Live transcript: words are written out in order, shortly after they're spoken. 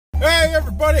Hey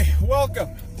everybody, welcome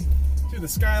to the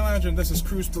SkyLounge, and this is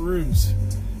Cruise Peruse,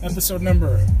 episode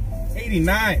number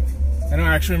 89. I don't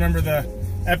actually remember the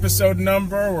episode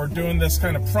number. We're doing this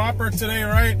kind of proper today,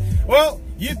 right? Well,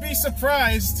 you'd be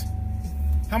surprised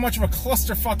how much of a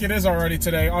clusterfuck it is already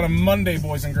today on a Monday,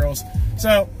 boys and girls.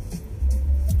 So,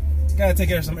 gotta take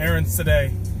care of some errands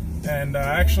today, and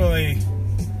actually,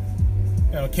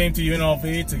 came to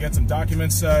UNLV to get some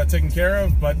documents taken care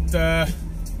of, but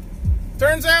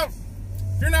turns out,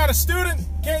 if you're not a student, you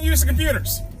can't use the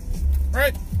computers,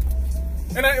 right?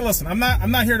 And listen, I'm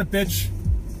not here to bitch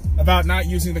about not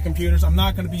using the computers. I'm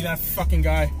not going to be that fucking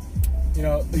guy.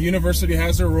 The university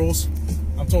has their rules.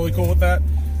 I'm totally cool with that.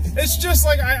 It's just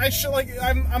like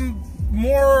I'm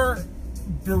more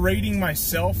berating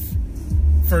myself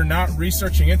for not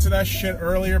researching into that shit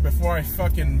earlier before I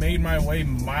fucking made my way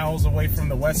miles away from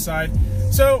the west side.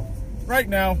 So right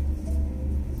now,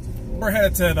 we're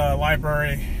headed to the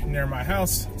library near my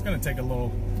house. It's going to take a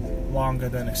little longer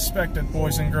than expected,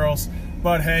 boys and girls.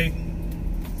 But hey,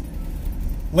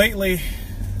 lately,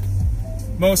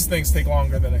 most things take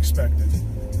longer than expected.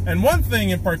 And one thing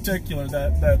in particular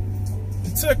that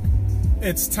took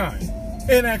its time,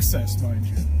 in excess, mind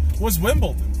you, was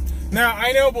Wimbledon. Now,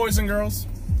 I know, boys and girls,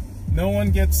 no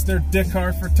one gets their dick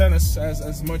hard for tennis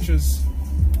as much as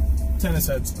tennis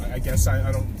heads, I guess.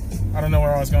 I don't know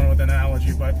where I was going with the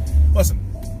analogy, but listen.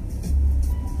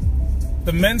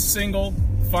 The men's single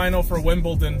final for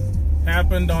Wimbledon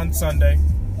happened on Sunday.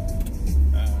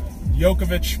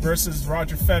 Djokovic versus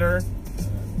Roger Federer.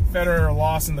 Federer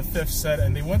lost in the fifth set,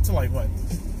 and they went to like what,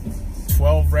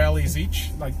 12 rallies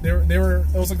each. Like they were.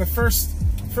 It was like the first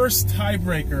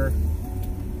tiebreaker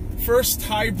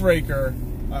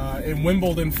in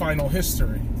Wimbledon final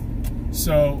history.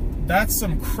 So that's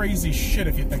some crazy shit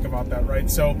if you think about that,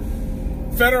 right? So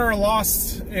Federer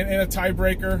lost in a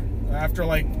tiebreaker after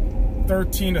like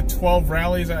 13 to 12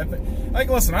 rallies.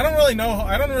 Listen, I don't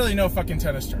really know fucking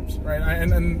tennis terms, right?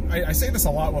 I say this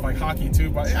a lot with like hockey too,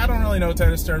 but I don't really know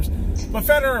tennis terms. But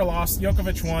Federer lost,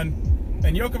 Djokovic won,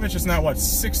 and Djokovic is now what,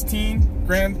 16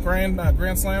 Grand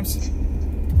Slams,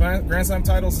 Grand Slam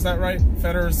titles? Is that right?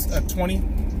 Federer's at 20,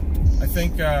 I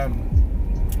think.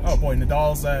 Oh boy,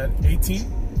 Nadal's at 18,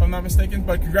 if I'm not mistaken.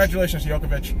 But congratulations to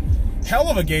Djokovic. Hell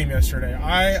of a game yesterday.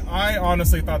 I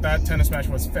honestly thought that tennis match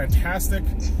was fantastic.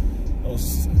 It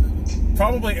was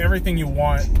probably everything you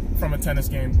want from a tennis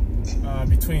game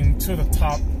between two of the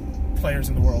top players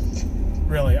in the world.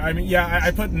 Really. I mean, yeah, I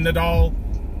put Nadal,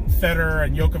 Federer,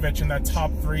 and Djokovic in that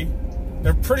top three.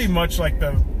 They're pretty much like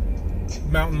the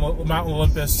Mountain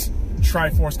Olympus,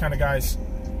 Triforce kind of guys.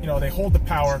 They hold the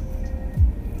power.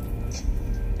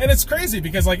 And it's crazy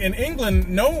because, like, in England,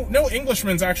 no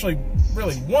Englishman's actually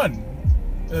really won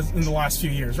in the last few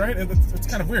years, right? It's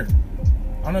kind of weird.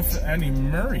 I don't know if Andy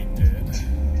Murray did,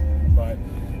 but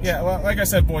yeah, well, like I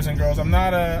said, boys and girls, I'm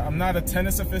not a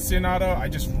tennis aficionado. I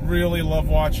just really love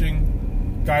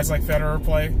watching guys like Federer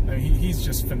play. I mean, he's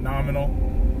just phenomenal.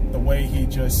 The way he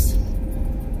just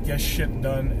gets shit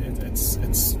done, it's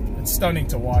stunning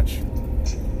to watch.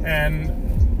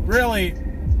 And really,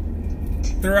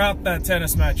 throughout that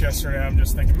tennis match yesterday, I'm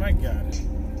just thinking, my God,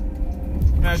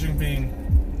 imagine being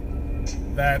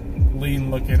that lean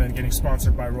looking and getting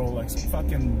sponsored by Rolex,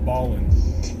 fucking ballin'.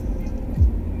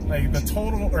 Like, the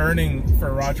total earning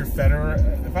for Roger Federer,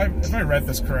 if I read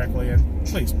this correctly, and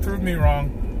please prove me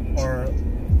wrong or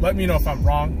let me know if I'm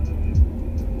wrong,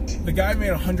 the guy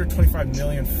made $125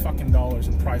 million fucking dollars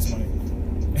in prize money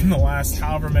in the last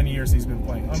however many years he's been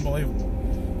playing. Unbelievable.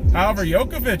 However,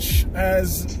 Djokovic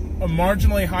has a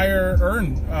marginally higher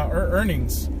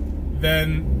earnings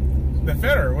than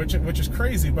Federer, which is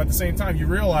crazy. But at the same time, you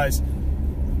realize,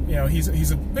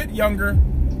 he's a bit younger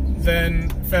than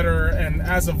Federer, and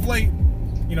as of late,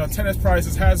 tennis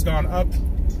prizes has gone up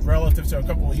relative to a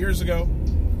couple of years ago.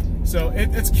 So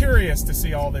it's curious to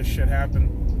see all this shit happen,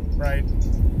 right?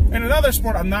 And another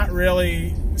sport I'm not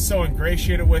really so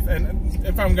ingratiated with, and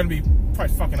if I'm going to be quite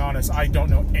fucking honest, I don't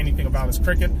know anything about, is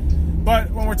cricket.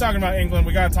 But when we're talking about England,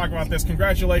 we got to talk about this.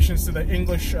 Congratulations to the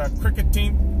English cricket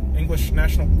team, English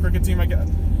national cricket team, I guess.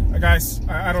 Guys,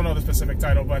 I don't know the specific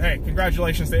title, but hey,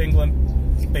 congratulations to England.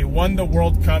 They won the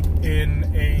World Cup in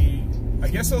I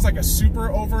guess it was like a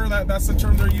super over, that's the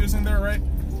term they're using there, right?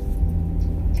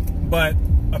 But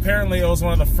apparently it was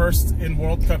one of the first in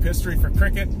World Cup history for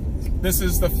cricket. This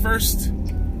is the first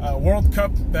World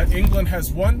Cup that England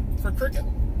has won for cricket.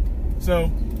 So,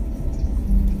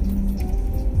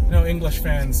 English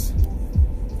fans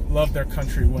love their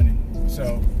country winning.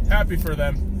 So, happy for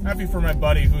them. Happy for my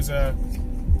buddy who's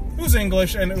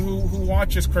English and who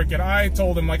watches cricket. I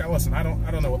told him, like, listen, I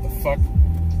don't know what the fuck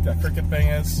that cricket thing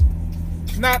is.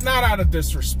 Not out of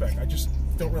disrespect. I just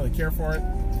don't really care for it.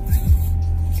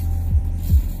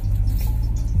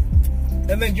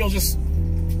 And then you'll just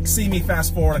see me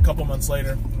fast forward a couple months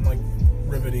later, I'm like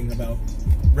raving about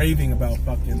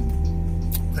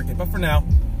fucking cricket. But for now,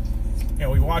 you know,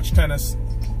 we watched tennis.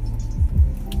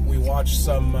 We watched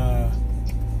some.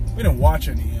 We didn't watch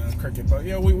any cricket, but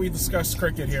yeah, we discussed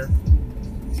cricket here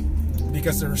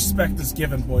because the respect is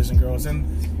given, boys and girls. And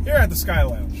here at the Sky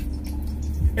Lounge,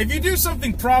 if you do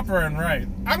something proper and right,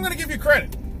 I'm gonna give you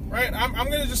credit, right? I'm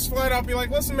gonna just flat out be like,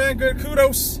 listen, man, good,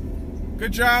 kudos,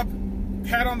 good job,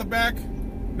 pat on the back.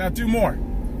 Now do more.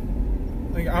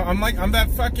 Like I'm that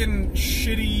fucking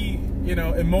shitty, you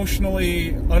know,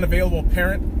 emotionally unavailable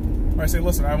parent where I say,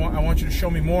 listen, I want you to show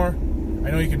me more.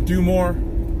 I know you can do more.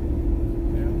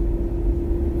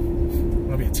 I'm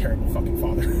gonna be a terrible fucking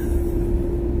father.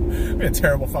 I'll be a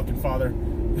terrible fucking father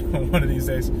one of these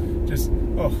days. Just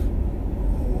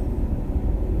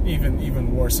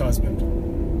even worse husband.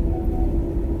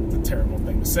 It's a terrible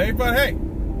thing to say, but hey,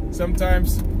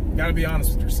 sometimes you gotta be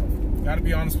honest with yourself. You gotta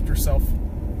be honest with yourself.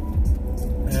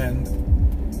 And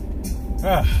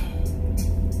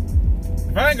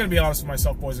if I ain't gonna be honest with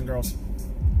myself, boys and girls,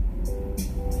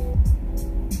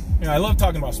 you know, I love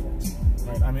talking about sports,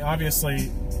 right? I mean,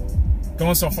 obviously,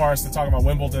 going so far as to talk about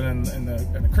Wimbledon and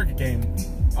the cricket game,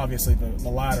 obviously the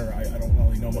latter I don't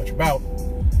really know much about.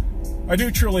 I do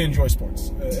truly enjoy sports,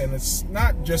 and it's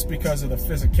not just because of the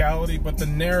physicality, but the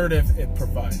narrative it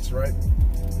provides, right?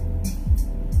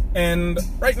 And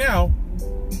right now,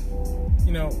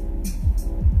 you know,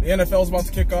 the NFL is about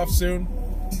to kick off soon.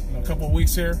 You know, a couple of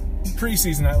weeks here.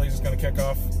 Preseason, at least, is going to kick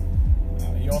off.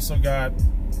 You also got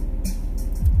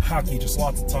hockey, just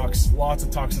lots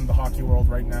of talks in the hockey world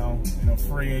right now. You know,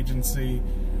 free agency,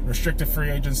 restricted free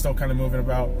agents still kind of moving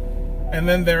about. And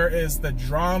then there is the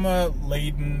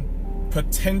drama-laden,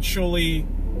 potentially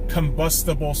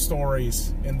combustible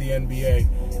stories in the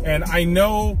NBA. And I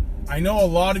know a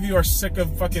lot of you are sick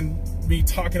of fucking me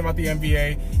talking about the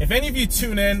NBA. If any of you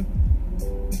tune in,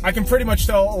 I can pretty much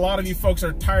tell a lot of you folks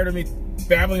are tired of me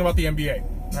babbling about the NBA,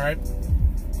 all right?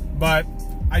 But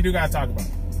I do gotta talk about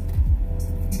it.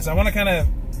 Because I want to kind of,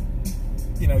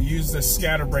 you know, use this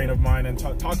scatterbrain of mine and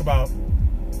talk about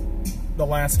the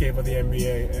landscape of the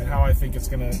NBA and how I think it's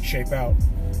going to shape out.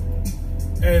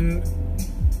 And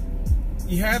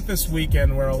you had this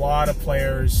weekend where a lot of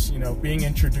players, you know, being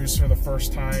introduced for the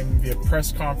first time via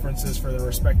press conferences for their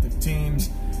respective teams.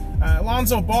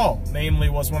 Lonzo Ball, namely,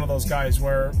 was one of those guys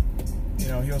where, you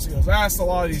know, he was asked a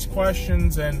lot of these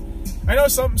questions, and I know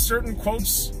certain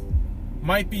quotes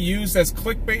might be used as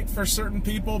clickbait for certain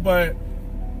people, but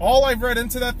all I've read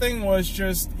into that thing was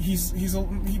just he's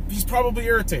probably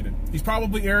irritated. He's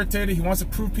probably irritated. He wants to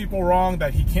prove people wrong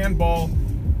that he can ball.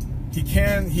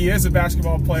 He is a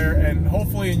basketball player, and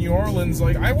hopefully in New Orleans,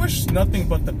 like, I wish nothing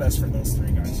but the best for those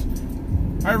three guys.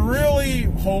 I really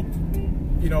hope,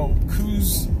 you know,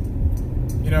 Kuz,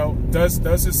 you know,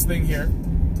 does his thing here,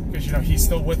 because, you know, he's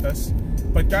still with us.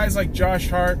 But guys like Josh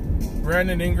Hart,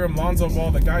 Brandon Ingram, Lonzo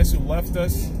Ball, the guys who left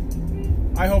us,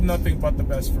 I hope nothing but the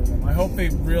best for them. I hope they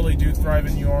really do thrive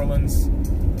in New Orleans,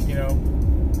 you know,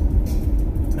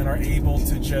 and are able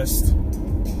to just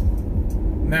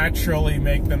naturally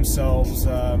make themselves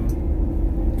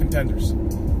contenders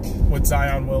with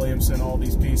Zion Williamson, all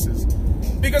these pieces.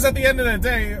 Because at the end of the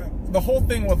day, the whole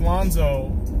thing with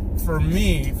Lonzo, for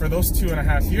me, for those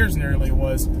 2.5 years nearly,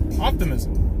 was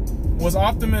optimism. Was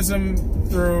optimism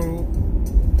through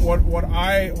what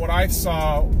I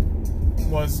saw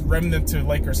was remnant to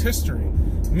Lakers history.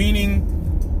 Meaning,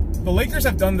 the Lakers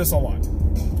have done this a lot.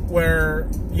 Where,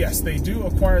 yes, they do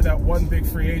acquire that one big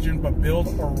free agent, but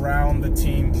build around the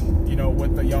team, you know,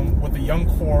 with the young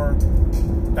core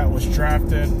that was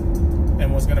drafted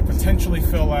and was going to potentially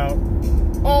fill out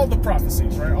all the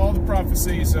prophecies, right? All the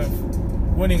prophecies of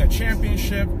winning a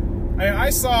championship.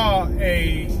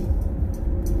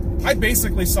 I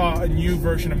basically saw a new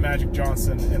version of Magic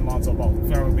Johnson in Lonzo Ball,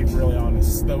 if I'm going to be really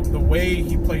honest. The way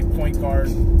he played point guard,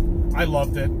 I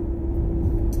loved it.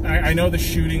 I know the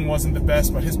shooting wasn't the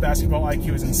best, but his basketball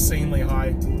IQ is insanely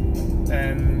high.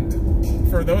 And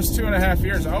for those 2.5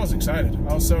 years, I was excited.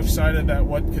 I was so excited that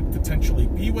what could potentially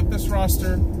be with this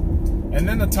roster. And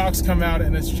then the talks come out,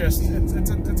 and it's just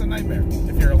it's a nightmare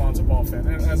if you're a Lonzo Ball fan,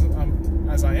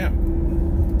 as I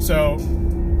am. So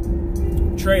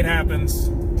trade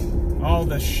happens, all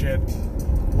this shit.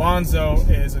 Lonzo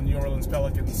is a New Orleans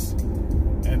Pelicans,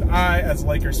 and I, as a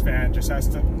Lakers fan, just have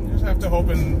to hope,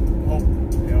 you know,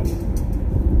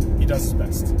 he does his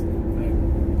best.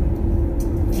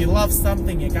 Right? If you love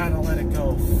something, you gotta let it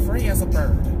go free as a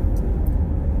bird.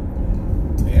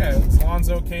 yeah,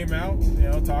 Lonzo came out, you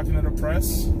know, talking to the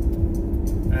press,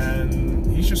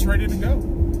 and he's just ready to go.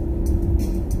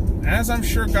 As I'm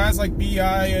sure guys like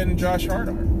B.I. and Josh Hart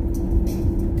are.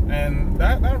 And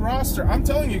that roster, I'm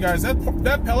telling you guys,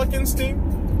 that Pelicans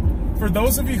team, for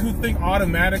those of you who think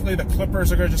automatically the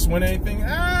Clippers are going to just win anything,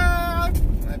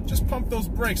 I'd just pump those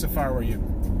brakes if I were you.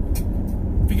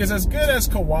 Because as good as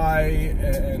Kawhi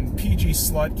and PG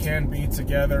Slut can be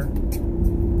together,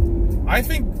 I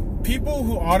think people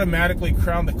who automatically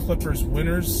crown the Clippers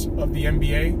winners of the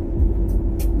NBA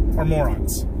are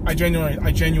morons. I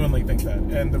genuinely think that.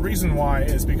 And the reason why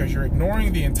is because you're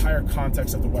ignoring the entire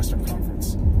context of the Western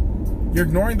Conference. You're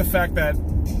ignoring the fact that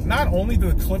not only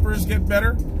did the Clippers get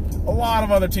better, a lot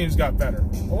of other teams got better.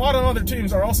 A lot of other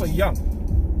teams are also young.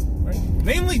 Right?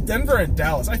 Namely Denver and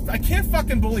Dallas. I can't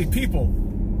fucking believe people,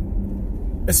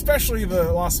 especially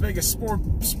the Las Vegas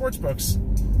sports books,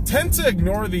 tend to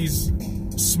ignore these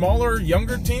smaller,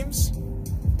 younger teams.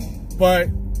 But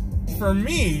for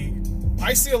me,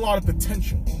 I see a lot of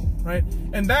potential, right?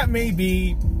 And that may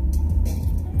be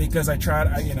because I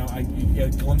you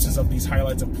get glimpses of these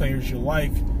highlights of players you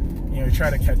like. You know, you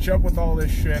try to catch up with all this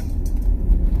shit.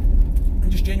 And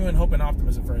just genuine hope and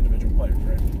optimism for individual players,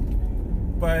 right?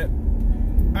 But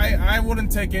I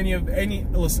wouldn't take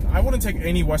I wouldn't take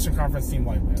any Western Conference team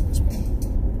lightly at this point.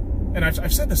 And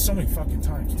I've said this so many fucking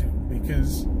times, too,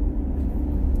 because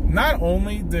not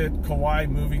only did Kawhi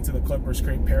moving to the Clippers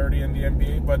create parity in the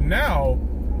NBA, but now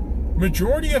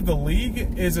majority of the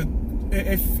league is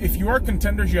if you are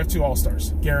contenders, you have 2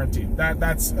 All-Stars, guaranteed.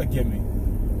 That's a gimme,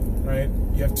 right?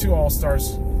 You have 2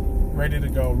 All-Stars ready to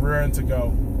go, rearing to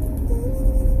go.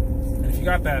 And if you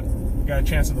got that, you got a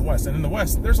chance in the West. And in the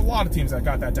West, there's a lot of teams that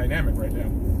got that dynamic right now.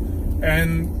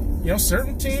 And, you know,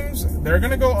 certain teams, they're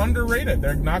going to go underrated.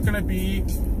 They're not going to be,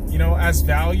 you know, as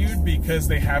valued because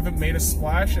they haven't made a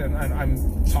splash. And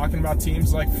I'm talking about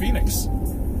teams like Phoenix.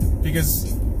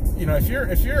 Because, you know, if you're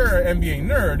an NBA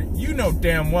nerd, you know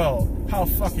damn well how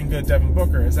fucking good Devin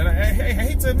Booker is. And I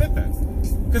hate to admit that.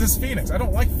 Because it's Phoenix. I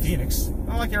don't like Phoenix.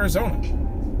 I like Arizona.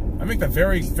 I make that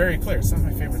very, very clear. It's not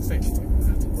my favorite state. It's a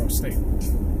gross state.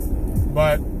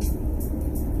 But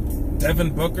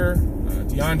Devin Booker,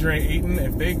 DeAndre Ayton,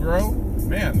 if they grow,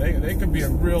 man, they could be a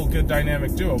real good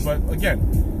dynamic duo. But again,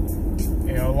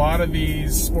 you know, a lot of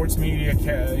these sports media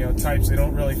types, they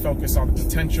don't really focus on the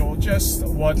potential, just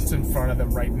what's in front of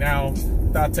them right now,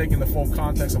 without taking the full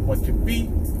context of what could be,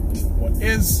 what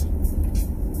is.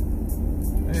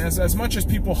 And as much as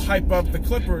people hype up the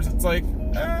Clippers, it's like, all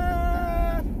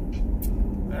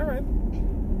right.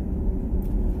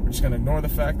 We're just going to ignore the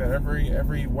fact that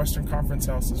every Western Conference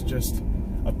house is just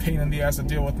a pain in the ass to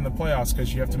deal with in the playoffs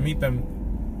because you have to meet them.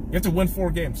 You have to win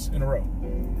 4 games in a row.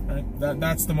 Right?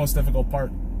 That's the most difficult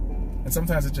part. And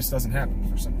sometimes it just doesn't happen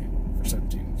for some people, for certain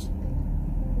teams.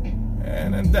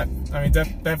 And then depth. I mean,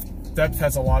 depth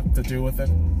has a lot to do with it.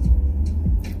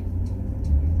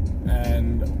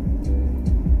 And,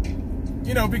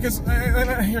 you know, because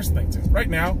here's the thing, too. Right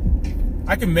now,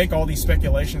 I can make all these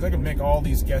speculations. I can make all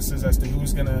these guesses as to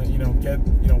who's going to, you know, get,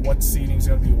 you know, what seeding's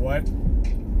going to be what.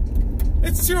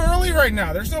 It's too early right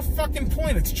now. There's no fucking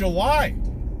point. It's July.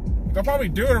 They'll probably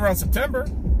do it around September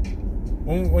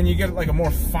when you get like a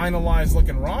more finalized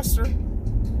looking roster,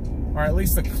 or at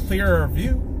least a clearer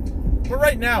view. But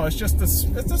right now, it's just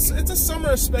it's a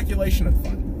summer of speculation and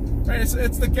fun. Right?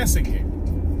 It's the guessing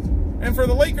game. And for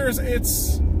the Lakers,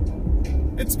 it's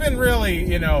been really,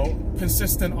 you know,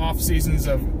 consistent off seasons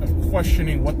of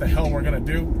questioning what the hell we're gonna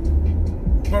do.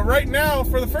 But right now,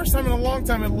 for the first time in a long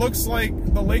time, it looks like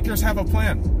the Lakers have a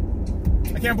plan.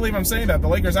 I can't believe I'm saying that. The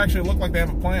Lakers actually look like they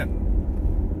have a plan.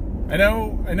 I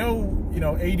know, you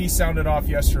know, AD sounded off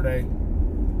yesterday,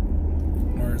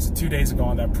 or is it 2 days ago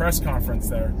on that press conference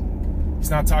there. He's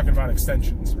not talking about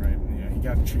extensions, right? Yeah, he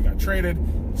got traded.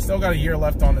 Still got a year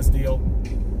left on his deal.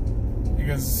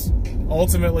 Because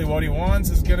ultimately what he wants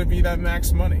is going to be that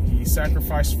max money. He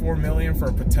sacrificed $4 million for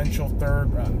a potential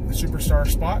third superstar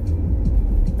spot.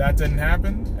 That didn't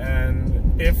happen.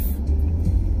 And if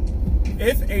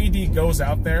AD goes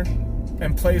out there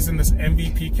and plays in this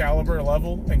MVP caliber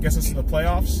level and gets us to the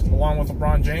playoffs along with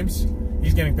LeBron James,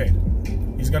 he's getting paid.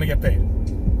 He's going to get paid.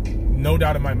 No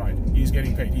doubt in my mind. He's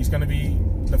getting paid. He's going to be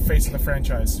the face of the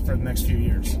franchise for the next few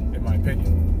years, in my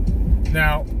opinion.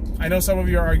 Now, I know some of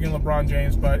you are arguing LeBron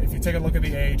James, but if you take a look at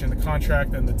the age and the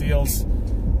contract and the deals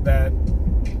that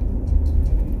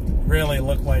really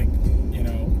look like, you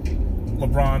know,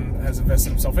 LeBron has invested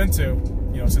himself into,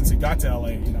 you know, since he got to LA,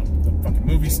 you know, the fucking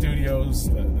movie studios,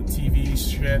 the TV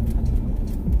shit.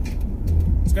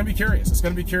 It's going to be curious. It's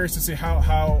going to be curious to see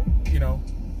how, you know,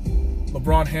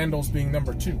 LeBron handles being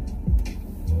number 2.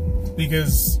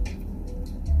 because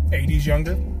AD's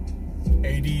younger.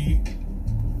 AD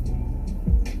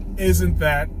isn't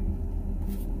that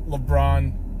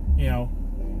LeBron, you know,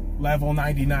 level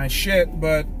 99 shit,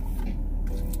 but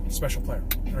special player,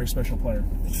 very special player.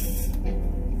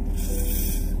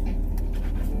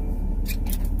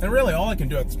 And really, all I can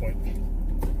do at this point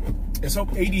is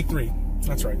hope 83.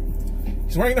 That's right.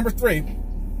 He's wearing number 3.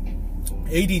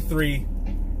 83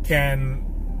 can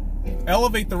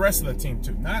elevate the rest of the team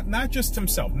too. Not just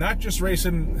himself, not just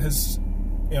raising his,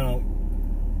 you know,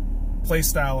 play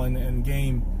style and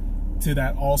game to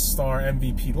that all-star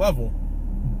MVP level.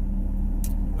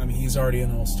 I mean, he's already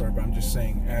an all-star, but I'm just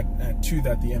saying add to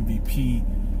that the MVP,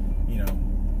 you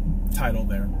know, title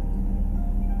there.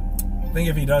 I think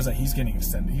if he does that, he's getting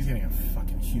extended. He's getting a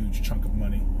fucking huge chunk of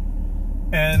money.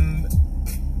 And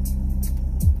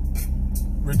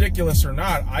ridiculous or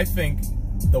not, I think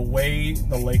the way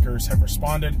the Lakers have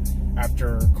responded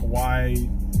after Kawhi,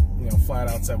 you know, flat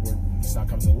out said he's not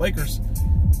coming to the Lakers,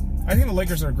 I think the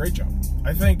Lakers did a great job.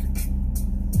 I think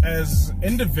as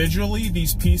individually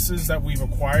these pieces that we've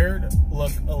acquired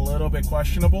look a little bit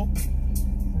questionable.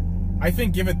 I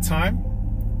think given time,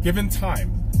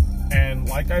 and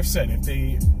like I've said, if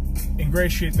they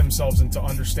ingratiate themselves into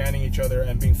understanding each other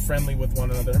and being friendly with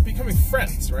one another and becoming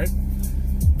friends, right?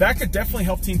 That could definitely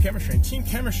help team chemistry. And team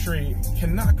chemistry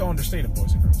cannot go understated,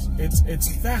 boys and girls. It's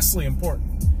vastly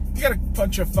important. You got a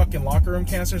bunch of fucking locker room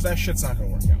cancers, that shit's not going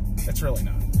to work out. It's really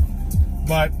not.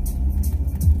 But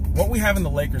what we have in the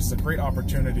Lakers is a great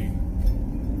opportunity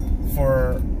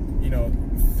for, you know,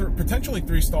 potentially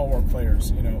 3 stalwart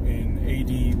players, you know, in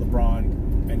AD,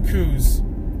 LeBron, and Kuz,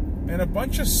 and a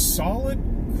bunch of solid,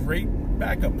 great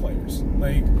backup players.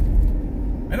 Like,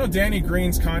 I know Danny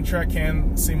Green's contract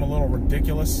can seem a little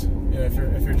ridiculous, you know, if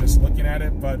you're just looking at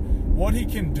it, but what he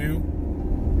can do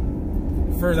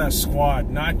for that squad,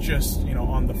 not just, you know,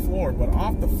 on the floor, but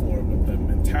off the floor, with the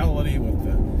mentality, with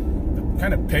the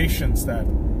kind of patience that,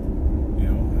 you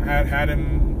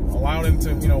know, allowed him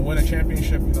to, you know, win a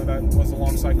championship, you know, that was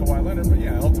alongside Kawhi Leonard, but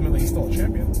yeah, ultimately he's still a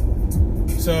champion.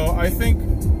 So I think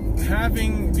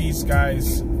having these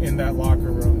guys in that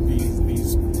locker room,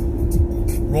 these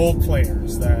role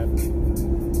players that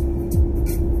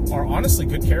are honestly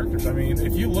good characters. I mean,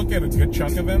 if you look at a good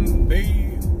chunk of them,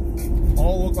 they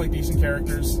all look like decent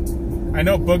characters. I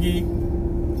know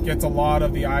Boogie gets a lot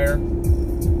of the ire.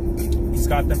 He's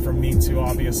got them from me too,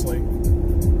 obviously.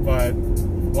 But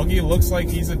Boogie looks like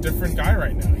he's a different guy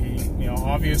right now. He, you know,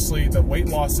 obviously the weight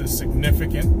loss is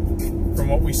significant from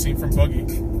what we've seen from Boogie.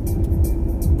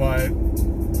 But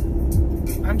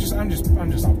I'm just optimistic right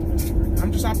now.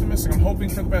 I'm just optimistic. I'm hoping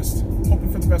for the best.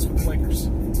 Hoping for the best with the Lakers.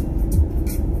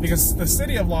 Because the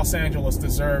city of Los Angeles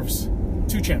deserves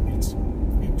 2 champions.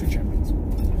 Two champions.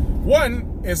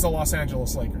 One is the Los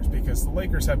Angeles Lakers, because the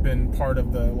Lakers have been part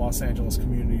of the Los Angeles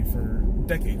community for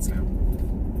decades now.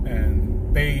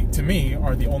 And they, to me,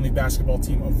 are the only basketball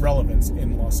team of relevance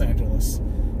in Los Angeles.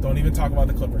 Don't even talk about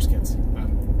the Clippers, kids.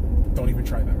 Don't even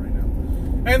try that right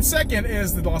now. And second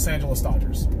is the Los Angeles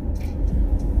Dodgers.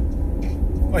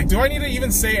 Like, do I need to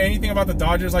even say anything about the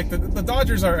Dodgers? Like, the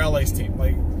Dodgers are LA's team.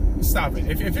 Like, stop it.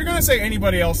 If you're going to say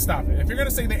anybody else, stop it. If you're going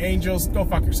to say the Angels, go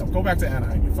fuck yourself. Go back to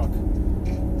Anaheim, you fuck.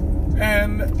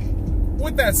 And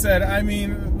with that said, I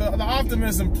mean, the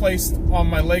optimism placed on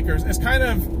my Lakers is kind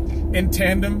of in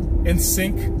tandem, in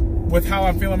sync with how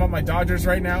I'm feeling about my Dodgers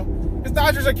right now. Because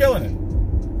Dodgers are killing it.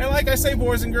 And like I say,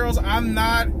 boys and girls, I'm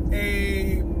not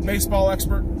a baseball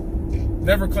expert.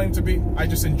 Never claimed to be. I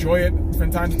just enjoy it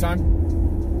from time to time.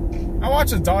 I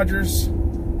watch the Dodgers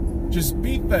just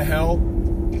beat the hell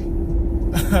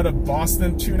out of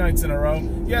Boston 2 nights in a row.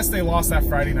 Yes, they lost that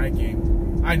Friday night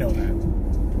game. I know that.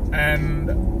 And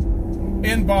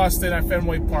in Boston at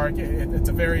Fenway Park, it's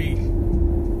a very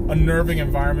unnerving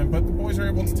environment, but the boys are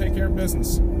able to take care of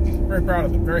business. Very proud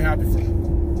of them. Very happy for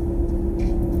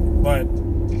them. But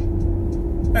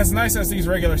as nice as these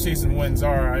regular season wins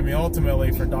are, I mean,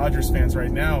 ultimately for Dodgers fans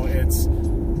right now, it's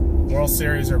World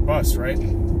Series or bust, right?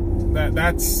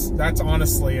 That's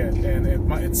honestly it. And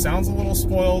it sounds a little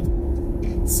spoiled.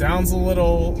 It sounds a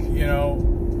little, you know,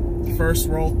 first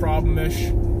world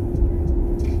problem-ish.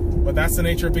 But that's the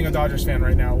nature of being a Dodgers fan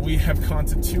right now. We have gone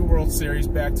to 2 World Series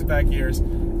back-to-back years.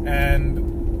 And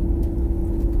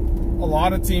a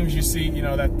lot of teams you see, you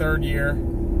know, that third year,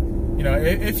 you know,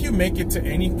 if you make it to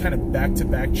any kind of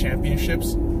back-to-back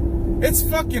championships, it's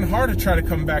fucking hard to try to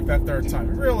come back that third time.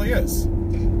 It really is.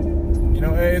 You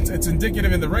know, it's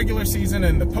indicative in the regular season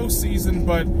and the postseason,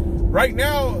 but right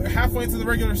now, halfway through the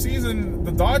regular season,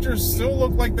 the Dodgers still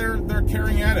look like they're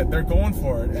carrying at it. They're going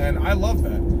for it, and I love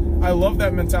that. I love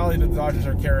that mentality that the Dodgers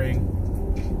are carrying.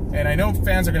 And I know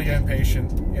fans are going to get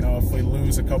impatient, you know, if we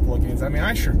lose a couple of games. I mean,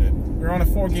 I sure did. We were on a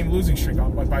 4-game losing streak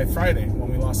by Friday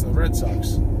when we lost to the Red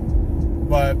Sox.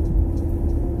 But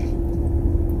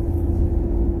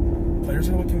players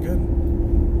are looking good.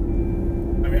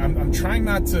 I mean, I'm trying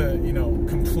not to, you know,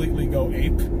 completely go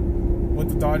ape with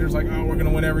the Dodgers. Like, oh, we're going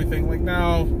to win everything. Like,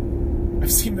 now,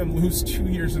 I've seen them lose 2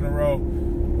 years in a row.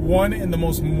 One in the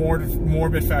most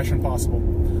morbid fashion possible.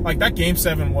 Like, that Game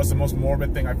 7 was the most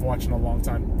morbid thing I've watched in a long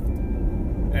time.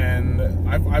 And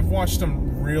I've watched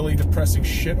some really depressing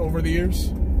shit over the years.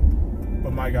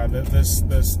 But my God, that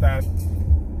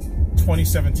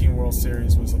 2017 World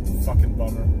Series was a fucking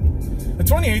bummer. The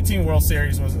 2018 World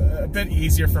Series was a bit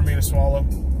easier for me to swallow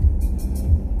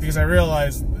because I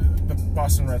realized the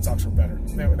Boston Red Sox were better.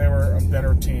 They were a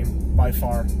better team by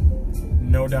far,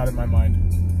 no doubt in my mind.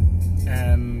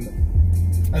 And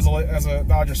as a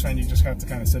Dodgers fan, you just have to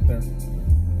kind of sit there.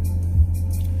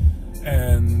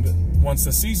 And once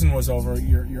the season was over,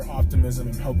 your optimism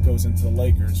and hope goes into the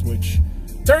Lakers, which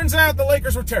turns out the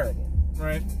Lakers were terrible,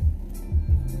 right?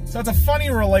 So it's a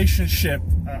funny relationship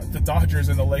the Dodgers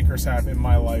and the Lakers have in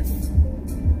my life.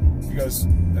 Because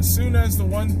as soon as the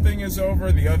one thing is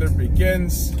over, the other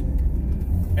begins.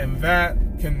 And that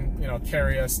can, you know,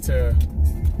 carry us to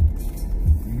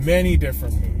many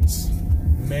different moods.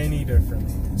 Many different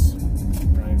moods,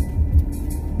 right?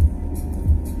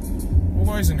 Well,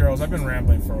 boys and girls, I've been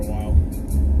rambling for a while.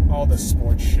 All this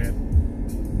sports shit.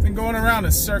 Been going around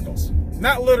in circles.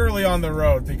 Not literally on the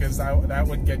road, because that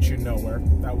would get you nowhere.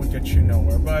 That would get you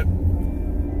nowhere. But,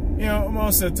 you know,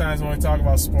 most of the times when we talk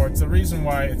about sports, the reason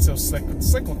why it's so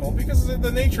cyclical, because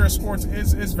the nature of sports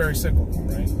is very cyclical,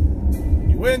 right?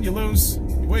 You win, you lose.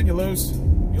 You win, you lose.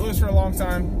 You lose for a long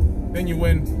time. Then you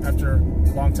win after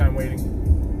a long time waiting.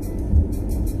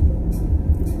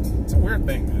 It's a weird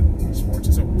thing, man. Sports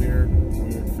is a weird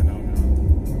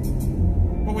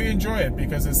phenomenon. But we enjoy it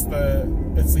because it's the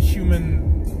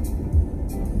human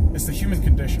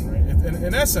condition, right?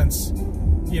 In essence,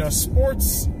 you know,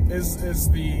 sports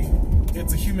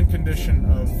it's a human condition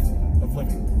of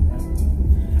living.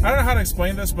 Right? I don't know how to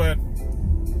explain this, but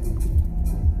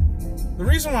the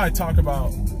reason why I talk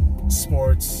about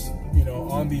sports, you know,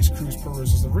 on these cruise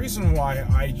perusals, the reason why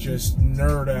I just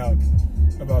nerd out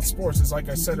about sports is, like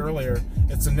I said earlier,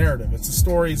 it's a narrative. It's the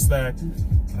stories that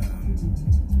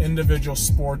individual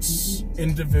sports,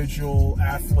 individual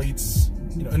athletes,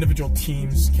 you know, individual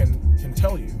teams can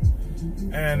tell you.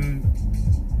 And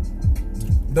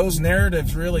those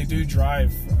narratives really do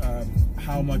drive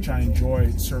how much I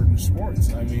enjoy certain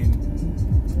sports. I mean,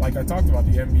 like I talked about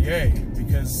the NBA,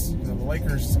 because, you know, the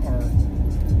Lakers are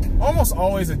almost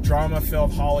always a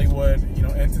drama-filled Hollywood, you know,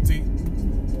 entity.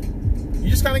 You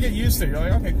just kind of get used to it. You're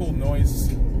like, okay, cool, noise.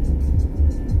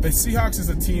 The Seahawks is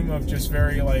a team of just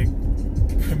very, like,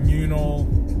 communal,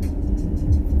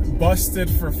 busted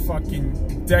for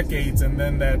fucking decades, and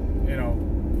then that, you know,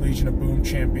 Legion of Boom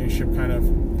championship kind of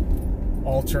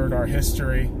altered our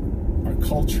history, our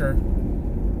culture,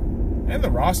 and the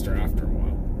roster after a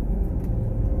while.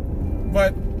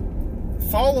 But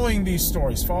following these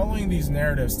stories, following these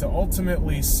narratives to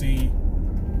ultimately see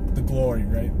the glory,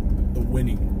 right, the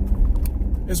winning,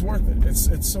 is worth it.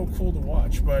 It's so cool to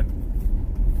watch. But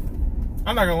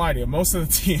I'm not gonna lie to you, most of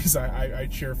the teams I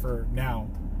cheer for now,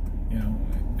 you know,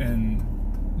 and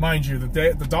mind you,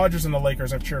 the Dodgers and the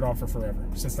Lakers I've cheered on for forever,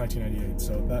 since 1998.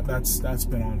 So that's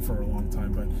been on for a long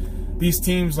time. But these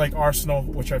teams like Arsenal,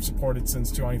 which I've supported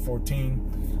since 2014,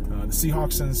 the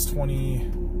Seahawks since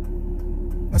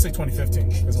 2015,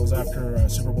 because it was after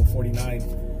Super Bowl 49.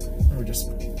 We were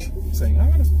just saying, I'm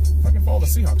gonna fucking follow the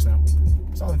Seahawks now.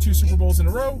 Saw them 2 Super Bowls in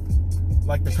a row,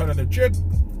 like the cut of their jib,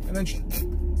 and then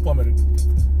plummeted.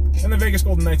 And the Vegas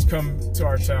Golden Knights come to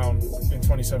our town in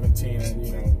 2017, and,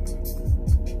 you know,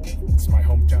 it's my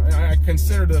hometown. I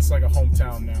consider this like a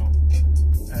hometown now,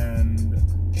 and,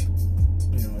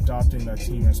 you know, adopting that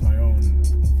team as my own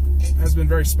has been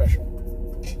very special.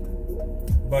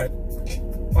 But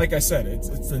like I said,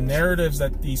 it's the narratives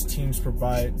that these teams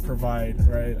provide,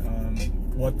 right?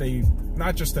 What they,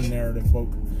 not just the narrative, but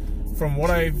from what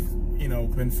I've, you know,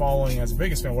 been following as a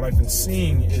Vegas fan, what I've been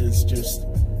seeing is just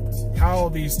how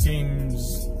these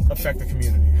teams affect the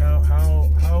community.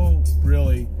 How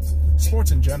really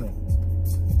sports in general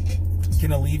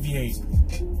can alleviate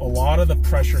a lot of the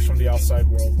pressures from the outside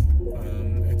world.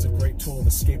 It's a great tool of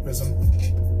escapism.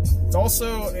 It's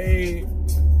also a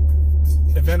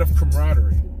event of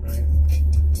camaraderie, right?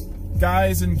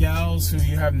 Guys and gals who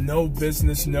you have no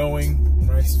business knowing,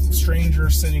 right?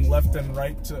 Strangers sitting left and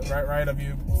right of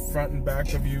you, front and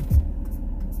back of you.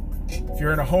 if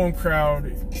you're in a home crowd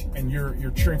and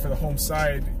you're cheering for the home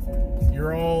side,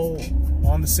 you're all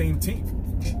on the same team.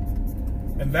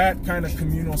 And that kind of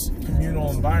communal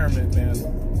environment, man,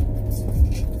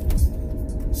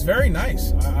 it's very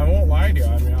nice. I won't lie to you.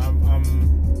 I mean, I'm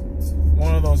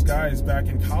one of those guys back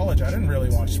in college. I didn't really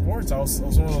watch sports. I was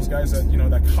one of those guys that, you know,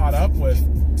 that caught up with,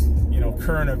 you know,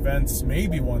 current events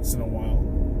maybe once in a while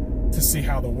to see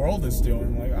how the world is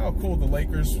doing. Like, oh, cool, the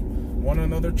Lakers won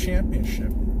another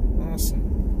championship. Awesome.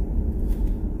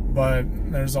 But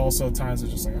there's also times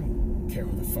it's just like, I don't care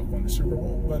who the fuck won the Super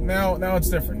Bowl. But now it's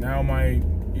different. Now my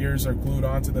ears are glued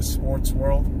onto the sports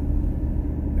world,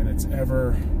 and it's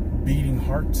ever beating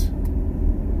heart.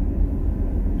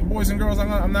 And boys and girls,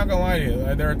 I'm not gonna lie to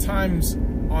you. There are times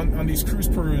on these cruise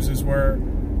peruses where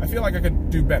I feel like I could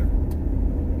do better.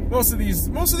 Most of these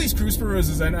cruise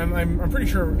peruses, and I'm pretty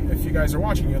sure if you guys are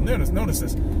watching, you'll notice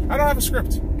this. I don't have a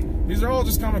script. These are all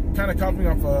just kind of coming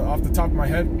off the top of my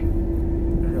head.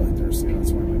 I'm really thirsty.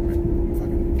 That's why my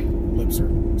fucking lips are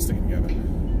sticking together.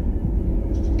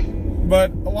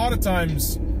 But a lot of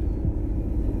times,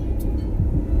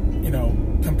 you know,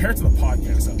 compared to the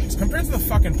podcast, at least, compared to the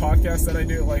fucking podcast that I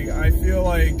do, like, I feel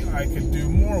like I could do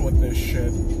more with this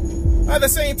shit. At the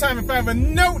same time, if I have a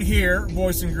note here,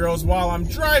 boys and girls, while I'm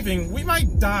driving, we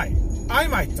might die. I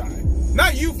might die.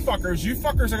 Not you fuckers. You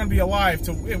fuckers are going to be alive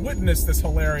to witness this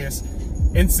hilarious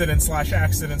incident /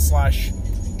 accident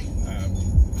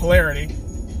 / hilarity.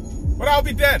 But I'll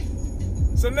be dead.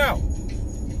 So no.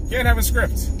 Can't have a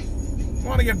script. I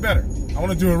want to get better. I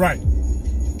want to do it right.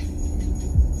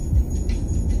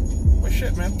 But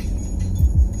shit, man.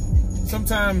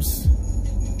 Sometimes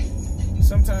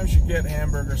you get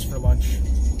hamburgers for lunch.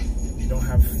 You don't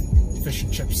have fish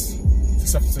and chips to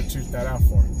substitute that out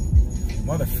for.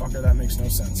 Motherfucker, that makes no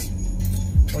sense.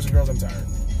 Boys and girls, I'm tired.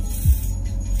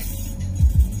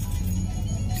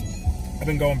 I've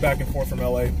been going back and forth from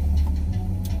LA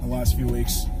the last few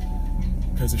weeks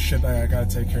because of shit that I gotta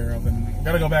take care of, and I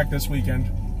gotta go back this weekend.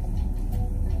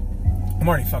 I'm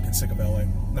already fucking sick of LA.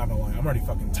 Not gonna lie, I'm already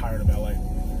fucking tired of LA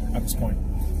at this point.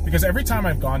 Because every time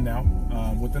I've gone now,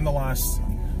 within the last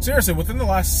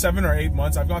 7 or 8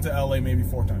 months, I've gone to LA maybe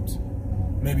 4 times.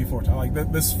 Maybe 4 times. Like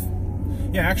this,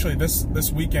 yeah, actually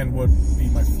this weekend would be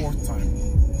my 4th time.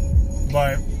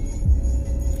 But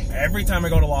every time I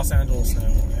go to Los Angeles now,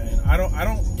 and I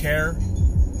don't care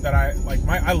that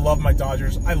I love my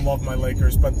Dodgers, I love my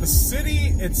Lakers, but the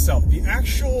city itself, the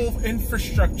actual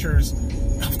infrastructures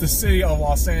of the city of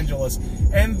Los Angeles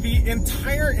and the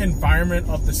entire environment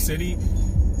of the city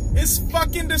is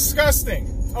fucking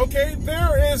disgusting. Okay,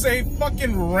 there is a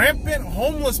fucking rampant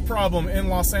homeless problem in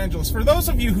Los Angeles. For those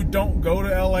of you who don't go to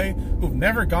LA, who've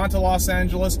never gone to Los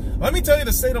Angeles, let me tell you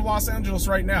the state of Los Angeles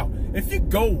right now. If you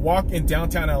go walk in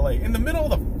downtown LA in the middle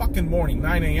of the fucking morning,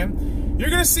 9 a.m., you're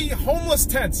gonna see homeless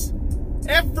tents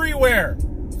everywhere.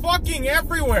 Fucking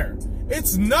everywhere.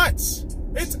 It's nuts.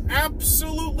 It's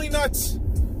absolutely nuts.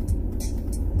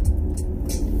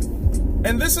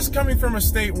 And this is coming from a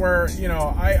state where, you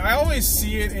know, I always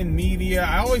see it in media.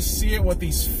 I always see it with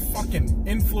these fucking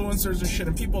influencers and shit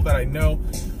and people that I know.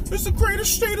 It's the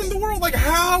greatest state in the world. Like,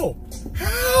 how?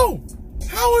 How?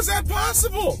 How is that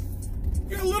possible?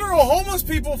 You got literal homeless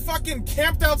people fucking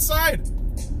camped outside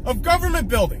of government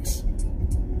buildings,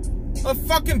 of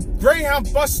fucking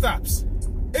Greyhound bus stops.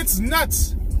 It's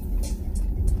nuts.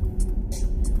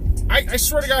 I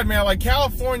swear to God, man, like,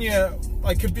 California,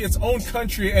 like, could be its own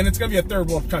country, and it's gonna be a third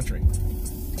world country.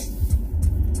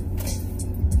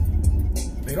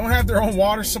 They don't have their own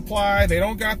water supply. They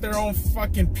don't got their own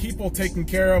fucking people taken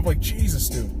care of. Like, Jesus,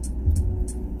 dude.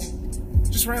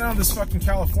 Just ran out of this fucking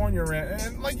California rant,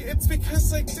 and, like, it's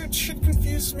because, like, dude, shit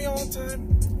confuses me all the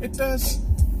time. It does.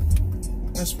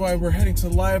 That's why we're heading to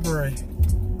the library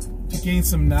to gain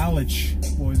some knowledge,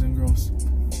 boys and girls.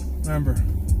 Remember,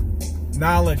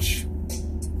 knowledge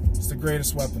is the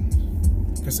greatest weapon.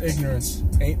 Because ignorance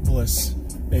ain't bliss.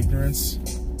 Ignorance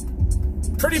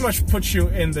pretty much puts you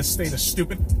in the state of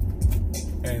stupid.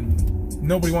 And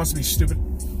nobody wants to be stupid.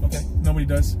 Okay? Nobody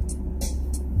does.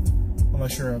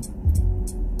 Unless you're a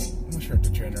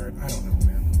degenerate. I don't know,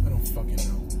 man. I don't fucking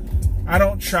know. I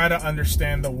don't try to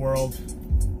understand the world.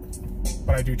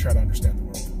 But I do try to understand the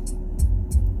world.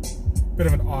 Bit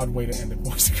of an odd way to end it,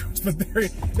 boys and girls. But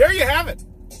there you have it.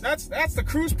 That's the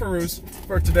cruise peruse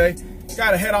for today.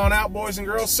 Gotta head on out, boys and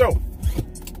girls. So,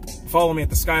 follow me at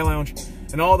the SkyLounge,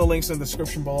 and all the links in the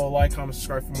description below. Like, comment,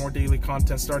 subscribe for more daily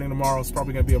content starting tomorrow. It's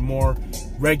probably gonna be a more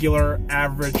regular,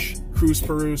 average cruise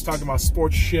peruse, talking about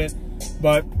sports shit.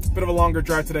 But a bit of a longer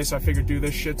drive today, so I figured do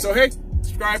this shit. So hey,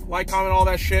 subscribe, like, comment, all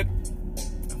that shit.